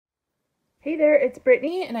Hey there, it's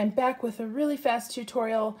Brittany, and I'm back with a really fast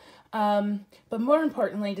tutorial, but more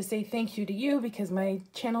importantly to say thank you to you because my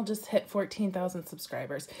channel just hit 14,000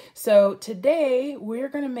 subscribers. So today we're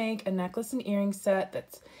going to make a necklace and earring set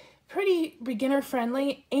that's pretty beginner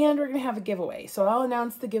friendly, and we're going to have a giveaway. So I'll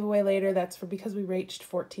announce the giveaway later. That's because we reached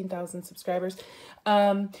 14,000 subscribers.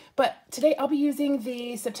 But today I'll be using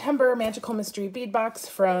the September Magical Mystery Bead Box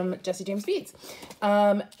from Jessie James Beads.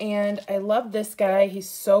 And I love this guy. He's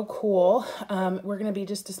so cool. We're going to be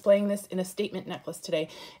just displaying this in a statement necklace today.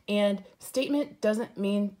 And statement doesn't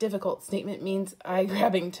mean difficult. Statement means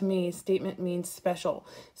eye-grabbing to me. Statement means special.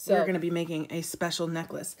 So we're going to be making a special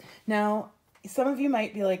necklace. Now, some of you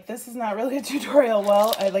might be like, this is not really a tutorial.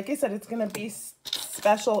 Well, like I said, it's going to be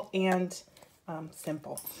special and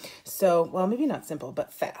simple. So, well, maybe not simple,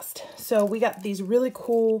 but fast. So we got these really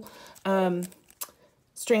cool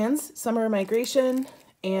strands, Summer Migration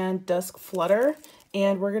and Dusk Flutter,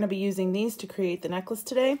 and we're going to be using these to create the necklace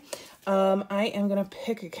today. I am going to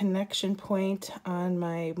pick a connection point on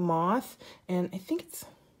my moth, and I think it's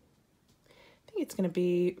going to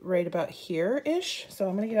be right about here-ish. So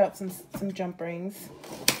I'm going to get out some jump rings.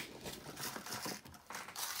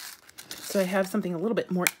 So I have something a little bit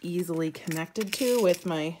more easily connected to with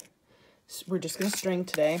my, we're just going to string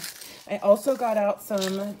today. I also got out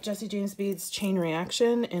some Jessie James Beads Chain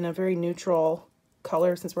Reaction in a very neutral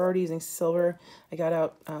color. Since we're already using silver, I got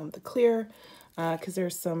out the clear because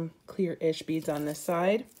there's some clear-ish beads on this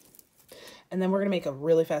side. And then we're going to make a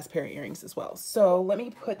really fast pair of earrings as well. So let me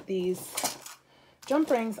put these jump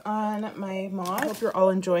rings on my moth. I hope you're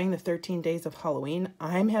all enjoying the 13 days of Halloween.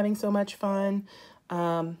 I'm having so much fun.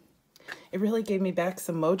 It really gave me back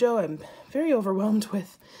some mojo. I'm very overwhelmed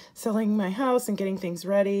with selling my house and getting things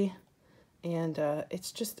ready. And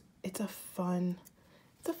it's a fun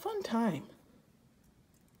time.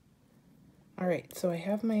 All right, so I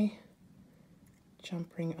have my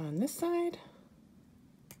jump ring on this side.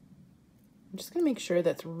 I'm just gonna make sure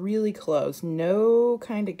that's really close, no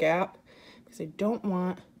kind of gap, because I don't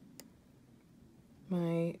want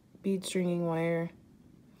my bead stringing wire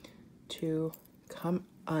to come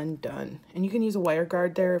undone. And you can use a wire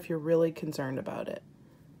guard there if you're really concerned about it.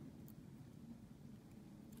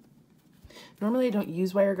 Normally I don't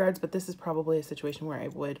use wire guards, but this is probably a situation where I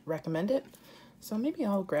would recommend it. So maybe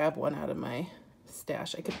I'll grab one out of my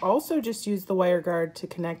stash. I could also just use the wire guard to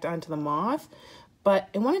connect onto the moth, but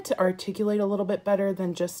I want it to articulate a little bit better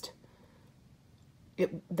than just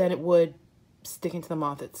it would sticking to the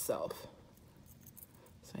moth itself.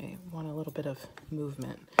 So I want a little bit of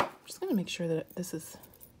movement. I'm just going to make sure that this is,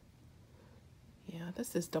 yeah,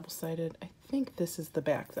 this is double-sided. I think this is the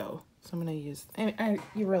back though. So I'm going to use,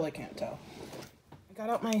 you really can't tell. I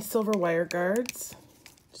got out my silver wire guards.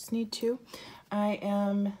 Just need two. I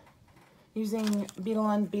am using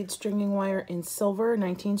Bead bead stringing wire in silver,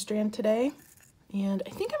 19 strand today. And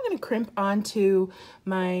I think I'm going to crimp onto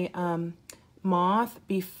my moth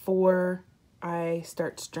before I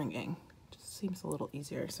start stringing. Just seems a little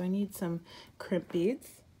easier. So I need some crimp beads.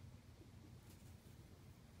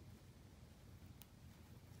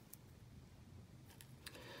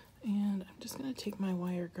 And I'm just going to take my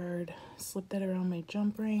wire guard, slip that around my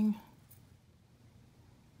jump ring.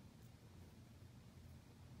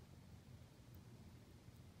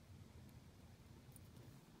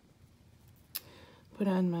 Put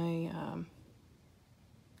on my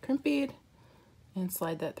crimp bead and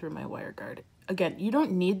slide that through my wire guard. Again, you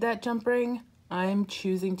don't need that jump ring. I'm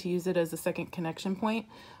choosing to use it as a second connection point,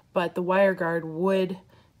 but the wire guard would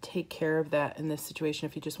take care of that in this situation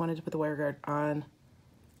if you just wanted to put the wire guard on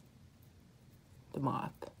the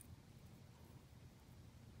moth.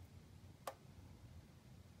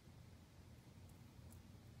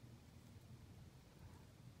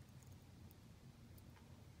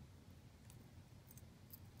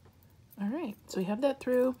 All right, so we have that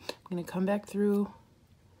through. I'm going to come back through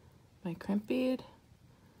my crimp bead,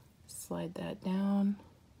 slide that down.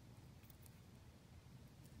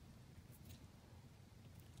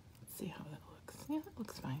 Let's see how that looks. Yeah, that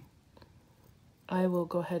looks fine. I will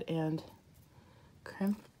go ahead and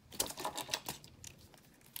crimp.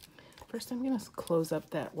 First, I'm going to close up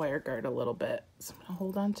that wire guard a little bit. So I'm going to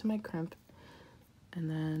hold on to my crimp and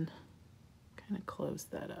then kind of close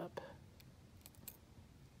that up.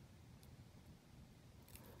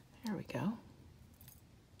 There we go.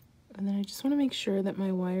 And then I just want to make sure that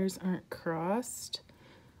my wires aren't crossed,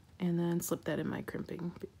 and then slip that in my crimp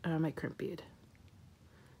bead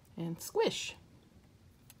and squish.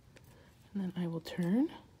 And then I will turn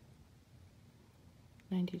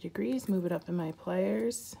 90 degrees, move it up in my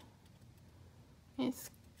pliers, and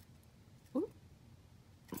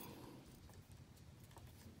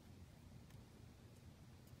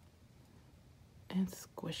and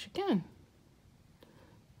squish again.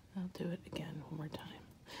 I'll do it again one more time.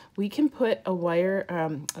 We can put a wire,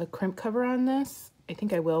 a crimp cover on this. I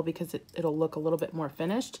think I will because it'll look a little bit more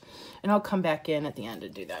finished, and I'll come back in at the end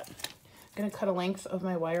and do that. I'm gonna cut a length of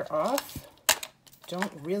my wire off.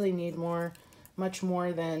 Don't really need much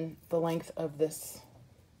more than the length of this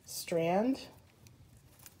strand.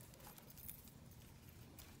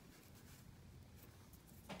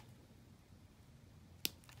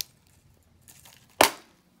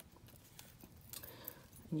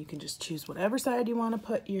 And you can just choose whatever side you want to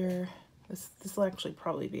put your, this will actually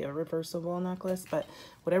probably be a reversible necklace, but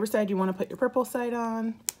whatever side you want to put your purple side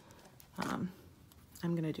on. I'm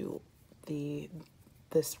going to do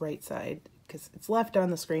this right side because it's left on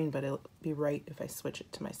the screen, but it'll be right if I switch it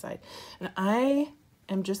to my side. And I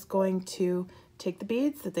am just going to take the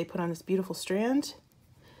beads that they put on this beautiful strand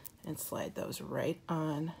and slide those right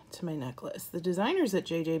on to my necklace. The designers at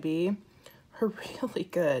JJB are really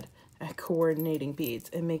good at coordinating beads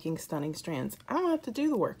and making stunning strands. I don't have to do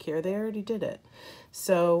the work here. They already did it.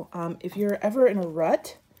 So if you're ever in a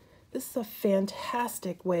rut, this is a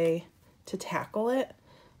fantastic way to tackle it.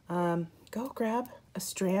 Go grab a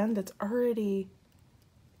strand that's already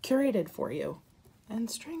curated for you and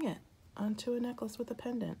string it onto a necklace with a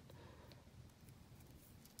pendant.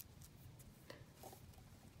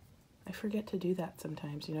 I forget to do that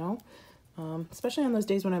sometimes, you know? Especially on those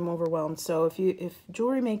days when I'm overwhelmed. So if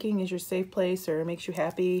jewelry making is your safe place or makes you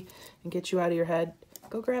happy and gets you out of your head,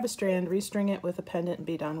 go grab a strand, restring it with a pendant, and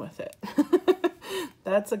be done with it.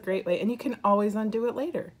 That's a great way. And you can always undo it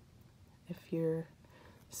later if you're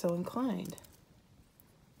so inclined.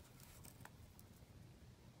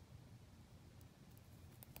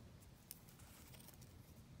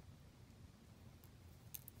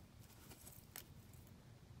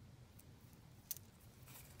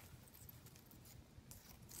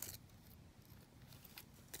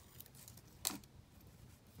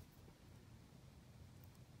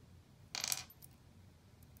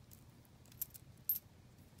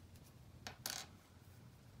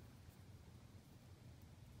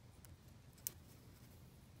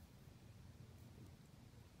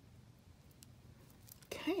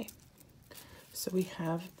 Okay, so we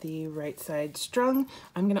have the right side strung.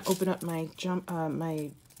 I'm going to open up my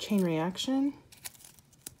my chain reaction,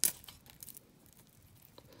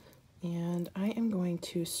 and I am going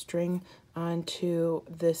to string onto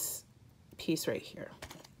this piece right here.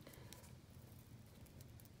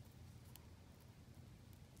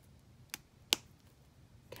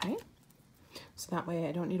 Okay, so that way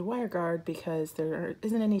I don't need a wire guard because there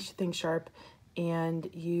isn't anything sharp. And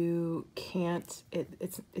you can't,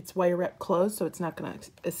 it's wire wrap closed, so it's not going to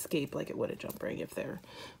escape like it would a jump ring if there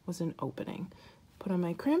was an opening. Put on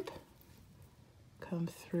my crimp, come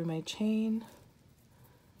through my chain,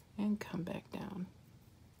 and come back down.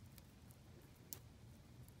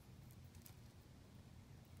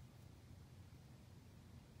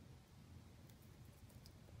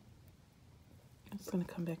 I'm just going to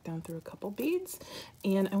come back down through a couple beads,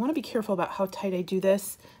 and I want to be careful about how tight I do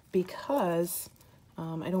this because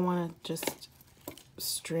I don't want to just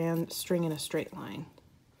string in a straight line.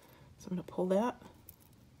 So I'm going to pull that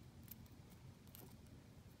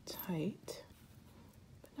tight,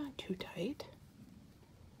 but not too tight.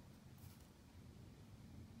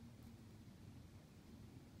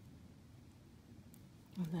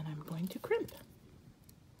 And then I'm going to crimp.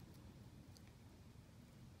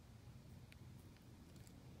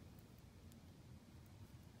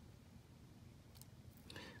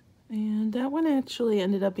 And that one actually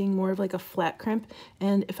ended up being more of like a flat crimp.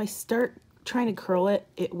 And if I start trying to curl it,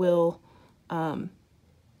 it will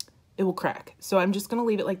crack. So I'm just gonna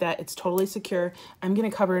leave it like that. It's totally secure. I'm gonna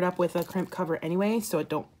cover it up with a crimp cover anyway, so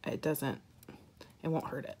it won't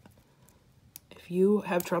hurt it. If you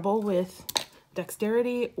have trouble with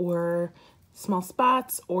dexterity or small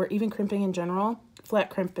spots or even crimping in general, flat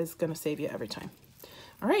crimp is gonna save you every time.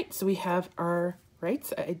 All right, so we have our right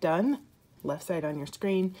side done. Left side on your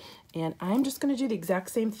screen, and I'm just going to do the exact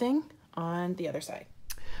same thing on the other side.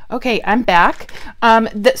 Okay, I'm back.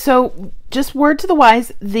 So just word to the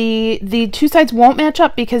wise, the two sides won't match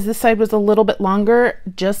up because this side was a little bit longer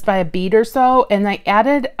just by a bead or so, and I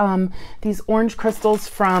added these orange crystals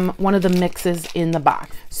from one of the mixes in the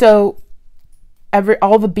box. So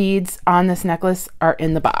all the beads on this necklace are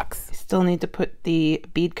in the box. Still need to put the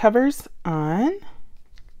bead covers on.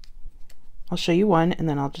 I'll show you one and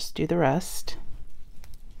then I'll just do the rest.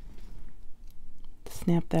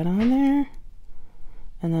 Snap that on there.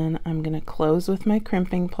 And then I'm going to close with my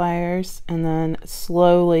crimping pliers and then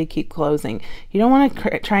slowly keep closing. You don't want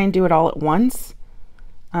to try and do it all at once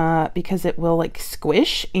because it will like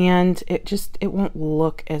squish, and it won't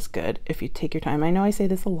look as good if you take your time. I know I say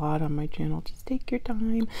this a lot on my channel, just take your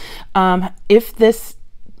time. If this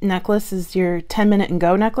necklace is your 10-minute and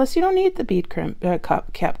go necklace, you don't need the bead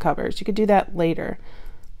cap covers. You could do that later.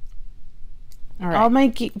 All right. All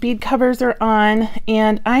my bead covers are on,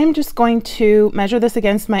 and I'm just going to measure this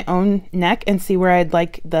against my own neck and see where I'd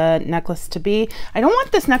like the necklace to be. I don't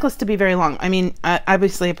want this necklace to be very long. I mean,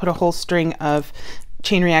 obviously I put a whole string of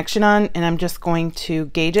chain reaction on, and I'm just going to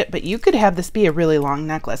gauge it, but you could have this be a really long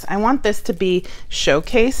necklace. I want this to be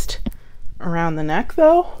showcased around the neck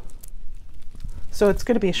though, so it's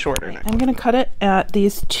going to be a shorter neck. I'm going to cut it at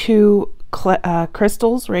these two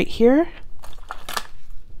crystals right here.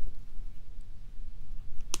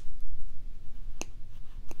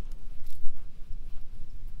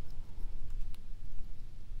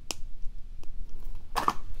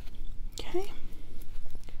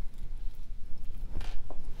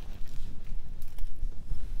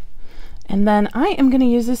 And then I am going to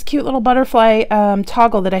use this cute little butterfly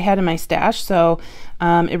toggle that I had in my stash. So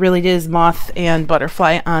it really is moth and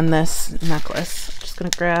butterfly on this necklace. Just going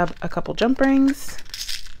to grab a couple jump rings.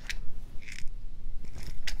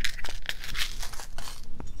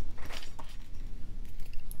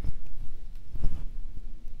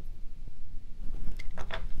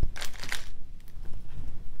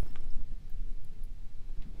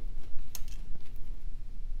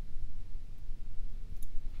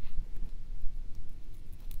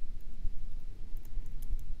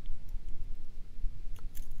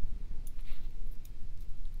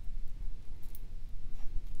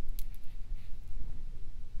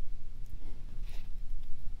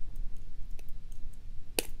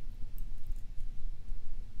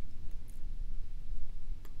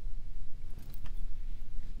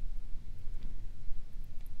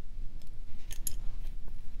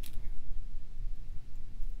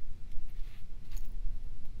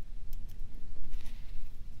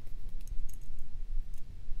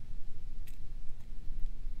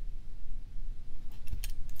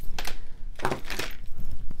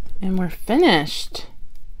 And we're finished.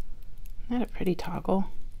 Isn't that a pretty toggle?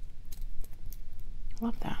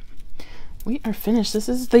 Love that. We are finished. This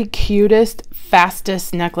is the cutest,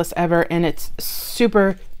 fastest necklace ever, and it's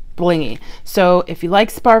super blingy. So if you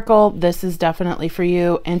like sparkle, this is definitely for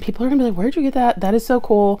you. And people are gonna be like, where'd you get that? That is so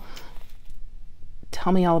cool.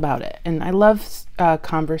 Tell me all about it. And I love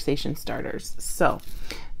conversation starters. So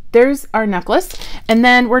there's our necklace, and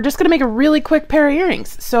then we're just gonna make a really quick pair of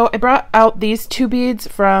earrings. So I brought out these two beads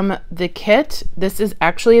from the kit. This is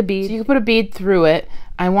actually a bead. So you can put a bead through it.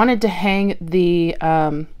 I wanted to hang the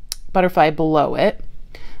butterfly below it.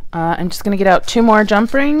 I'm just gonna get out two more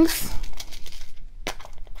jump rings.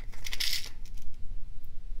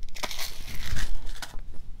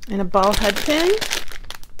 And a ball head pin.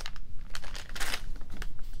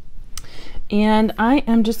 And I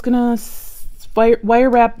am just gonna wire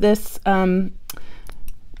wrap this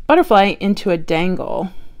butterfly into a dangle.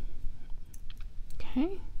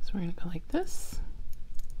 Okay, so we're gonna go like this.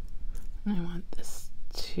 And I want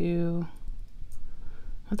the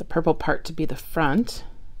purple part to be the front.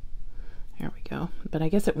 There we go. But I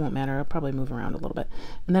guess it won't matter. I'll probably move around a little bit.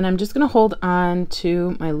 And then I'm just gonna hold on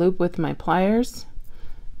to my loop with my pliers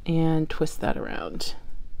and twist that around.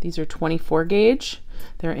 These are 24 gauge.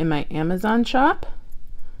 They're in my Amazon shop.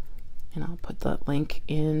 And I'll put the link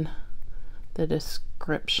in the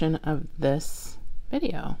description of this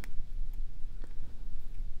video.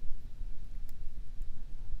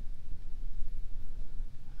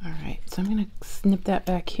 All right, so I'm gonna snip that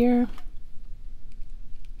back here.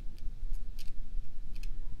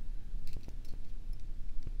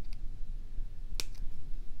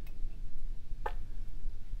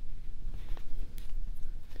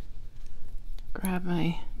 Grab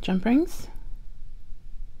my jump rings.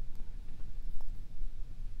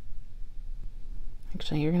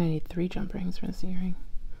 Actually, you're going to need 3 jump rings for this earring,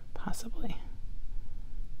 possibly.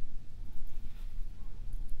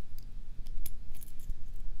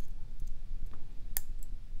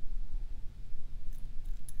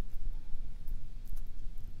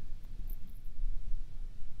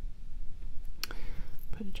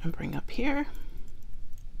 Put a jump ring up here.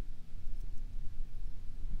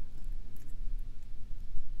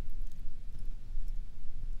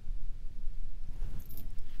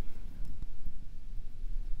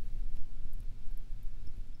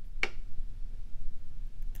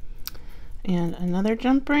 And another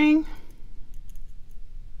jump ring.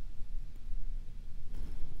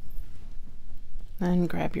 Then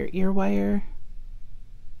grab your ear wire.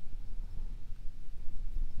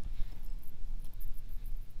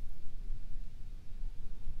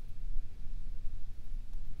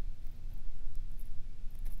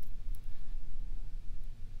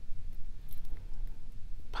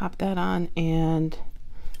 pop that on and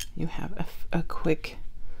you have a quick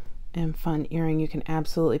and fun earring. You can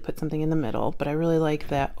absolutely put something in the middle, but I really like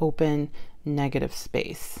that open negative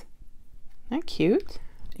space. Isn't that cute?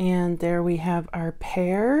 And there we have our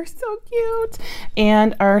pair, so cute,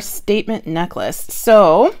 and our statement necklace.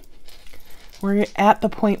 So we're at the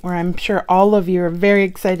point where I'm sure all of you are very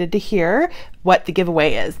excited to hear what the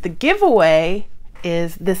giveaway is. The giveaway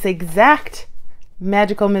is this exact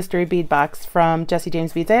magical mystery bead box from Jessie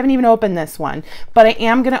James Beads. I haven't even opened this one, but I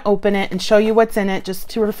am going to open it and show you what's in it just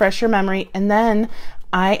to refresh your memory. And then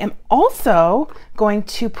I am also going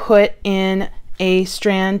to put in a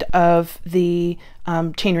strand of the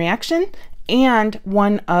chain reaction and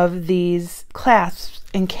one of these clasps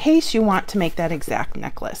in case you want to make that exact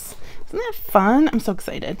necklace. Isn't that fun? I'm so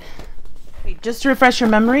excited. Okay, just to refresh your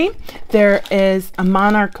memory, there is a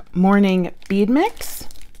Monarch Morning Bead Mix,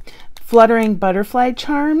 Fluttering Butterfly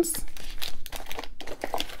Charms,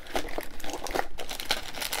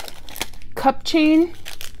 Cup Chain,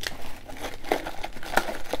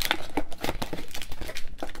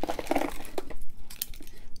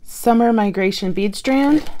 Summer Migration Bead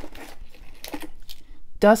Strand,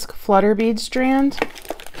 Dusk Flutter Bead Strand,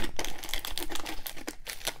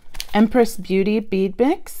 Empress Beauty Bead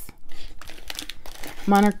Mix,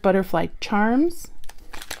 Monarch Butterfly Charms.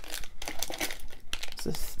 This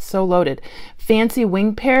is so loaded. Fancy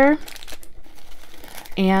Wing Pair,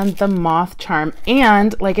 and the Moth Charm.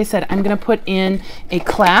 And like I said, I'm going to put in a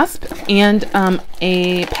clasp and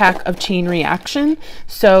a pack of chain reaction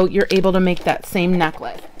so you're able to make that same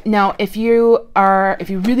necklace. Now, if you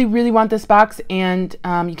really want this box and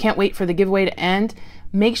you can't wait for the giveaway to end,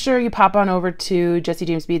 make sure you pop on over to Jessie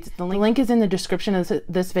James Beads. The link is in the description of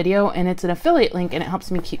this video, and it's an affiliate link, and it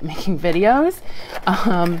helps me keep making videos.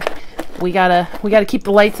 We gotta keep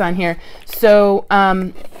the lights on here. So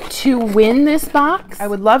to win this box, I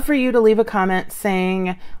would love for you to leave a comment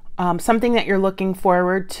saying something that you're looking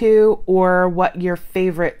forward to or what your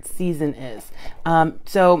favorite season is.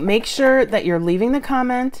 So make sure that you're leaving the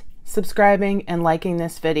comment, subscribing, and liking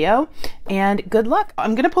this video, and good luck.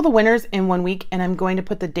 I'm going to pull the winners in 1 week, and I'm going to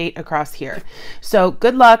put the date across here. So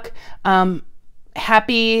good luck.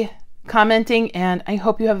 Happy commenting, and I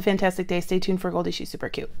hope you have a fantastic day. Stay tuned for Goldie. She's super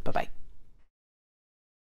cute. Bye-bye.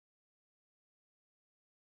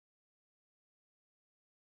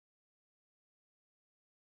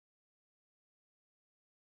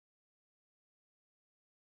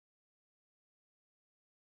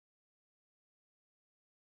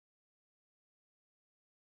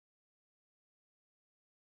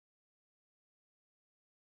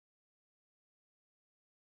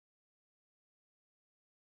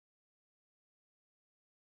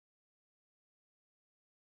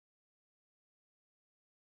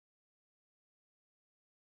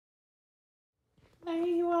 Why are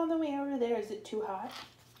you all the way over there? Is it too hot?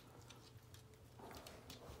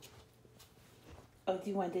 Oh,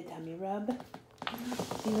 do you want the tummy rub?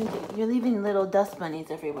 You're leaving little dust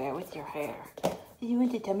bunnies everywhere with your hair. You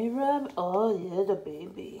want the tummy rub? Oh, yeah, the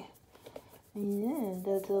baby. Yeah,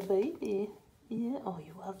 that's a baby. Yeah, oh,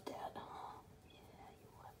 you love that.